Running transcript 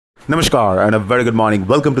Namaskar and a very good morning.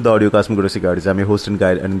 Welcome to the audiocast from Guru Securities. I'm your host and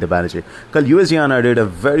guide Anindya Banerjee. Kal USD did a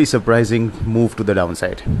very surprising move to the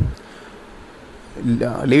downside.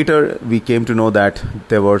 Later, we came to know that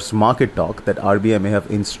there was market talk that RBI may have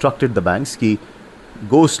instructed the banks to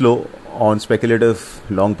go slow on speculative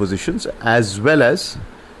long positions as well as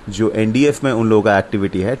जो NDF में उन लोगों का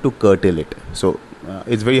activity है to curtail it. So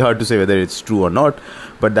it's very hard to say whether it's true or not,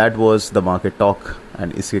 but that was the market talk,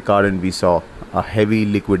 and इसके कारण we saw a heavy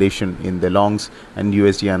liquidation in the longs and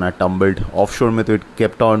USD tumbled offshore में, तो it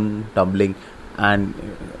kept on tumbling and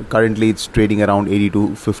currently it's trading around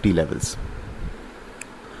 82.50 levels.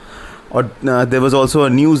 Or there was also a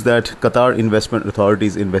news that Qatar Investment Authority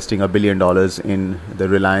is investing $1 billion in the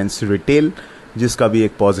Reliance retail, जिसका भी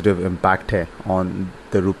एक positive impact है on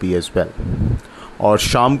the rupee as well. और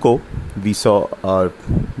शाम को we saw a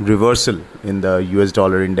reversal in the US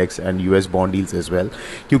dollar index and US bond yields as well,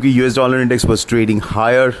 क्योंकि US dollar index was trading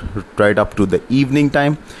higher right up to the evening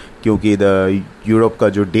time, क्योंकि the Europe का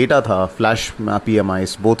जो data था flash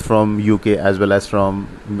PMIs both from UK as well as from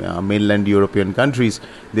mainland European countries,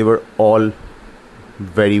 they were all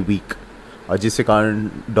very weak, और जिसके कारण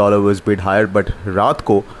dollar was bid higher. But रात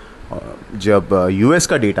को जब US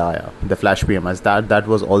का डेटा आया, the flash PMIs, that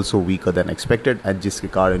was also weaker than expected, and जिसके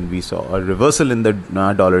कारण we saw a reversal in the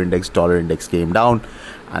dollar index came down,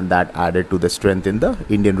 and that added to the strength in the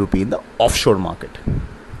Indian rupee in the offshore market.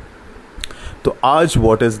 तो आज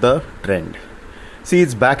what is the trend? See,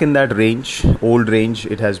 it's back in that range, old range.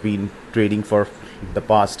 It has been trading for the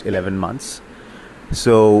past 11 months.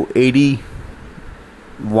 So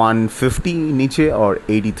 81.50 नीचे or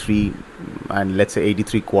 83 and let's say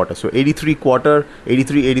 83 quarter. So 83 quarter,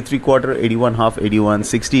 83 quarter, 81 half,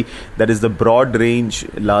 81.60. That is the broad range.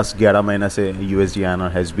 Last 11 महीना से USD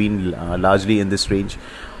INR has been largely in this range,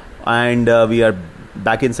 and we are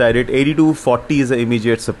back inside it. 82.40 is the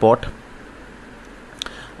immediate support,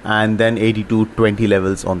 and then 82.20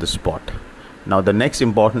 levels on the spot. Now the next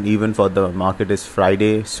important event for the market is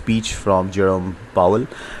Friday speech from Jerome Powell.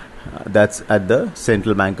 That's at the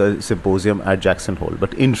Central Banker Symposium at Jackson Hole.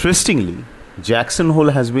 But interestingly, Jackson Hole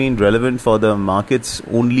has been relevant for the markets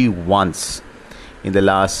only once in the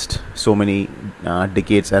last so many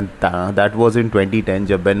decades, and that was in 2010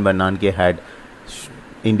 when Ben Bernanke had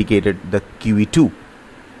indicated the QE2.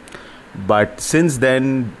 But since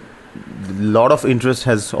then, a lot of interest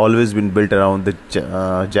has always been built around the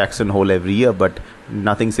Jackson Hole every year, but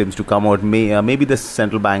nothing seems to come out. Maybe the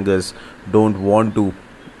central bankers don't want to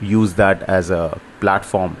use that as a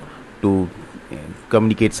platform to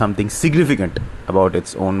communicate something significant about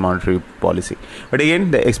its own monetary policy. But again,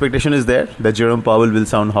 the expectation is there that Jerome Powell will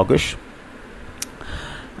sound hawkish,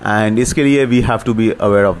 and iske liye we have to be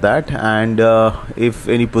aware of that. And if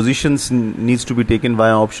any positions needs to be taken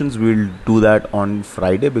via options, we'll do that on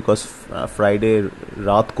Friday, because Friday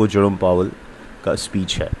रात को Jerome Powell का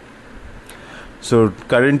speech है. So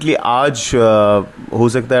currently आज हो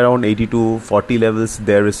सकता है around 82.40 levels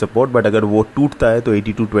there is support, but अगर वो टूटता है तो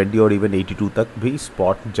 82.20 और even 82 तक भी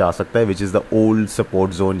spot जा सकता है, which is the old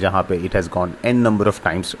support zone जहाँ पे it has gone n number of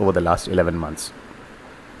times over the last 11 months.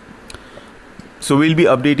 So we'll be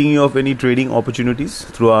updating you of any trading opportunities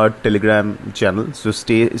through our Telegram channel, so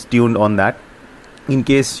stay tuned on that. In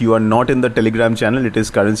case you are not in the Telegram channel, it is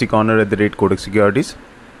Currency Corner @Kotak Securities.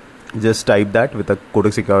 Just type that with the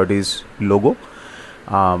Kotak Securities logo,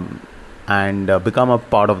 and become a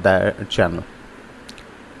part of that channel.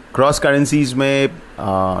 Cross currencies में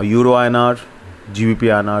Euro INR, GBP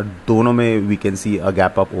INR दोनों में we can see a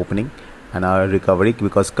gap up opening and a recovery,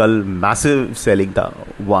 because कल massive selling था,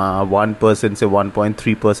 1% से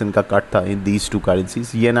 1.3% का cut था in these two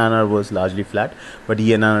currencies. Yen INR was largely flat, but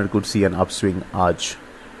Yen INR could see an upswing आज.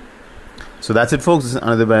 So that's it, folks. This is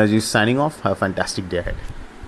Anindya Banerjee signing off. Have a fantastic day ahead.